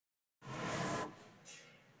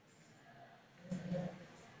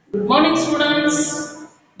Good morning, students.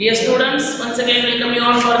 Dear students, once again welcome you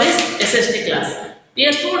all for this SST class.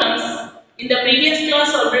 Dear students, in the previous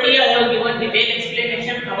class already I have given detailed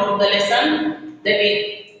explanation about the lesson, that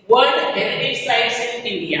is World Heritage Sites in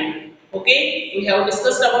India. Okay, we have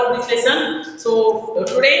discussed about this lesson. So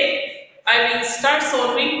today I will start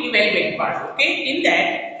solving evaluate part. Okay, in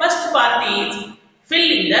that first part is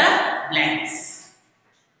fill in the blanks.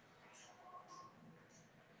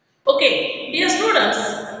 Okay, dear students,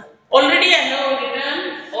 already I have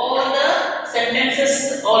written all the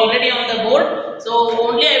sentences already on the board. So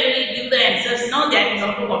only I will give the answers now that you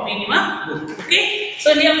have to copy in your book. Okay.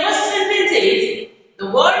 So here first sentence is the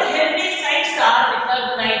World Heritage Sites are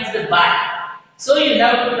recognized by. So you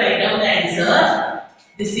have to write down the answer.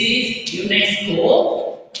 This is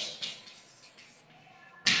UNESCO.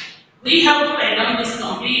 We have to write down this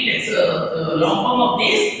complete long form of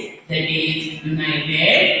this, that is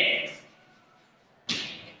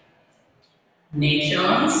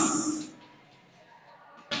Nations,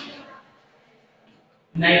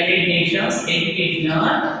 United Nations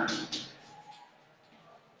Educational,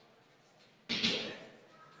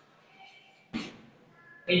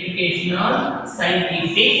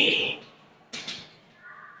 Scientific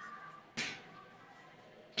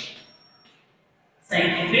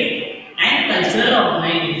and Cultural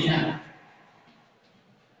Organization.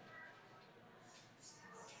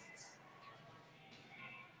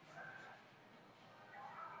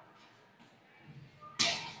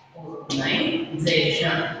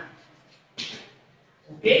 Organization.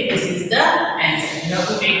 Okay, this is the answer. You have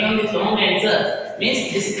to take down this long answer.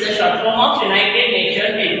 Means this is the short form of United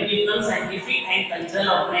Nations Educational, Scientific and Cultural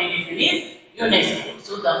Organization is UNESCO.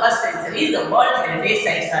 So the first answer is the World Heritage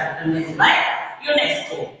Sites are recognized by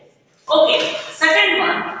UNESCO. Okay, second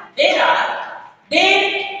one, there are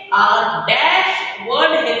dash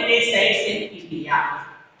World Heritage Sites in India.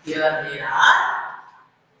 Here there are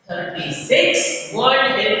 36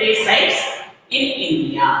 World Heritage Sites in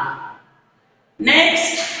India.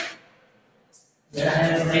 Next, there I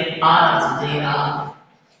have to write R. There are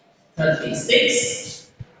 36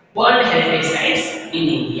 World Heritage Sites in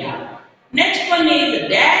India. Next one is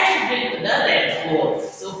dash built the Red Fort.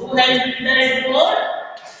 So who has built the Red Fort?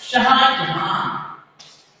 Shah Jahan.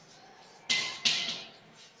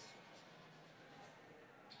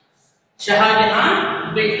 Shah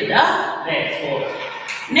Jahan built the Red Fort.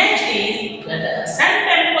 Next is the Sun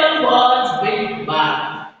Temple was built by.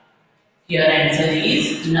 Here answer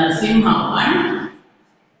is Narasimha I.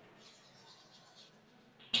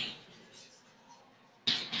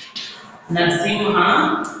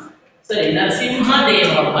 Narasimha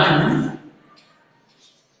Deva I.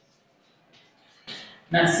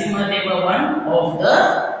 Narasimha Deva I of the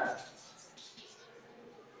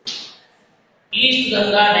East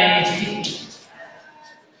Ganga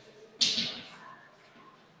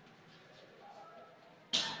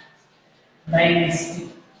dynasty.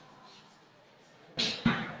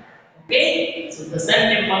 Okay, so the Sun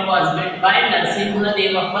Temple was built by Narasimha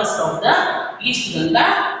Deva I of the East Ganga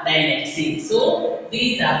dynasty. So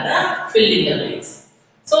these are the fill in the blanks.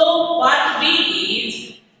 So part B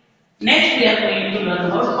is, next we are going to learn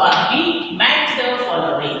about part B, match the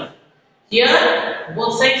following. Here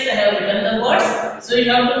both sides I have written the words, so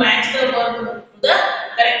you have to match the word to the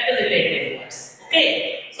correct related words.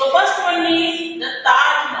 Okay, so first one is the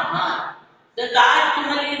Taj Mahal. The Taj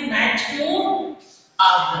Mahal is matched to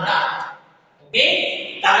Agra.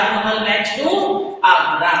 Okay, Taj Mahal matched to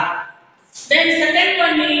Agra. Then second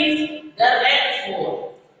one is the Red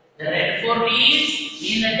Fort. The Red Fort is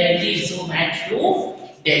in Delhi, so matched to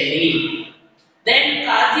Delhi. Then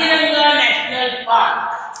Kaziranga National Park.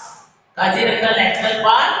 Kaziranga National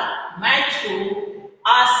Park matched to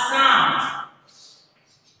Assam.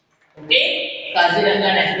 Okay, Kaziranga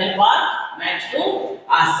National Park matched to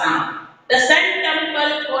Assam. The Sun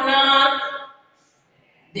Temple Konark.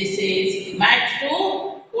 This is matched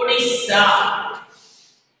to Odisha.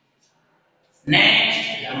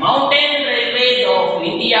 Next, the Mountain Railways of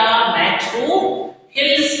India matched to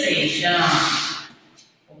Hill Station.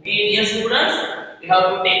 Okay, dear students, you have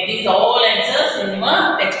to take these all answers in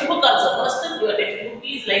your textbook also. First, your textbook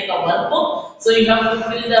is like a workbook, so you have to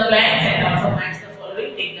fill the blanks and also match the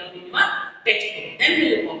following. Take them in your textbook. Then you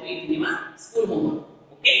will copy it in your school homework.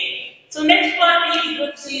 Okay. So next part is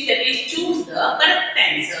group C, that is choose the correct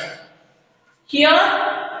answer. Here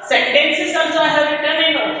sentences also I have written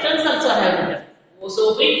and options also I have written.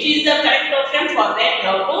 So which is the correct option? For that you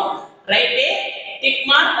have to write a tick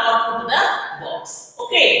mark or put the box.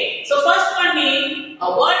 Okay. So first one is a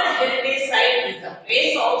World Heritage Site is a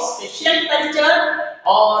place of special culture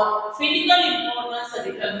or physical importance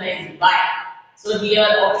recognized by. So here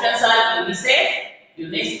options are UNICEF,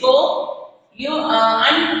 UNESCO,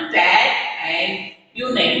 UNCTAD and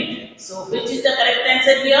UNITE. So which is the correct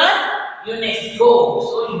answer here? UNESCO.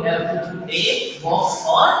 So you have to put a box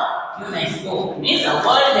for UNESCO. Means a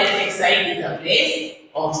World Heritage Site is a place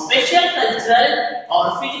of special cultural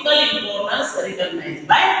or physical importance recognized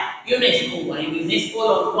by UNESCO. And UNESCO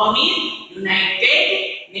long form is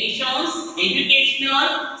United Nations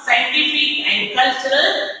Educational, Scientific and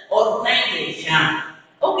Cultural Organization.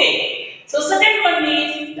 Okay. So second one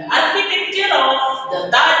is the architecture of the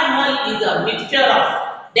Taj Mahal is a mixture of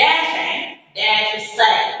dash and dash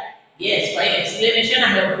style. Yes, by explanation I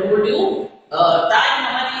have told you Taj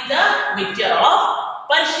Mahal is a mixture of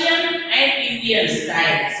Persian and Indian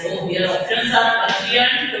style. So here options are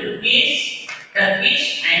Persian, Turkish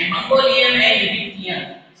and Mongolian and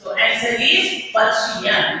Egyptian. So answer is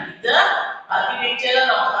Persian. The architecture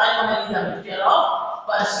of Taj Mahal is a mixture of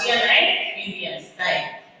Persian and Indian style.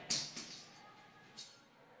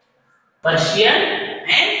 Persian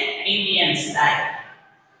and Indian style.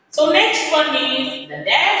 So next one is the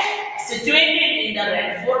dash situated in the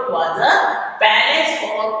Red Fort was a palace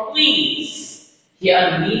for queens. Here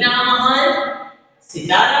Meena Mahal,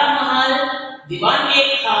 Sitara Mahal,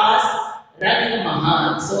 Diwan-e-Khas, Rang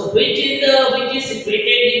Mahal. So which is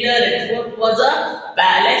situated in the Red Fort was a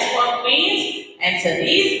palace for queens? Answer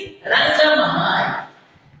is Rang Mahal.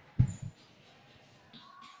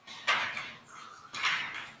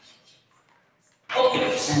 Okay,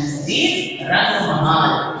 answer is Rang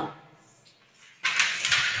Mahal.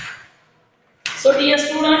 So dear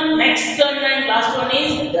student, next and last one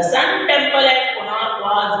is the Sun Temple at Konark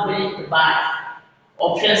was built by.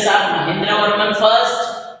 Options are Mahendra Varman first,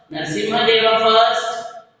 Narasimha Deva first,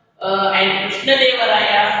 and Krishna Deva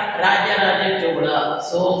Raya, Raja Raja Chola.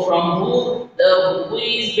 So who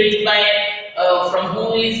is built by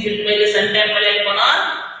the Sun Temple at Konark?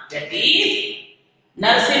 That is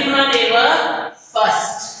Narasimha Deva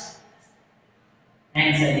first.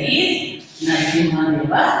 Answer is Narasimha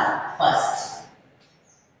Deva first.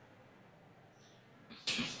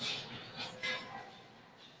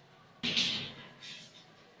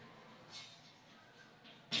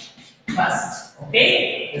 First,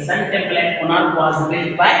 okay, the Sun Temple at Konark was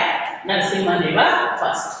built by Narasimha Deva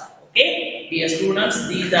first. Okay, dear students,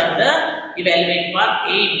 these are the evaluate part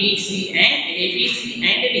A, B, C and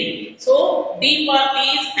D. So D part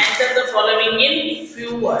is answer the following in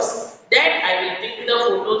few words. That I will take the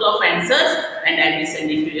photos of answers and I will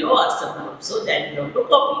send it to your WhatsApp group. So that you have to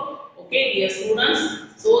copy. Okay, dear students.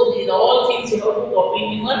 So these are all things you have to copy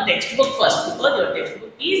in your textbook first because your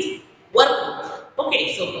textbook is workbook.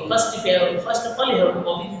 Okay, so first of all you have to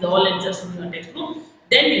copy the whole answers from your textbook.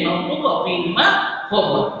 Then you have to copy in your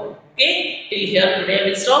homework. Okay, till here today I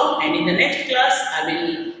will stop, and in the next class I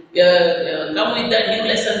will come with the new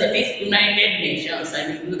lesson, that is United Nations. I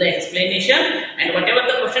will do the explanation, and whatever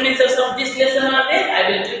the question answers of this lesson are there,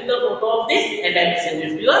 I will click the photo of this and I will send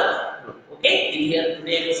it to your group. Okay, till here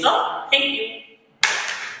today I will stop. Thank you.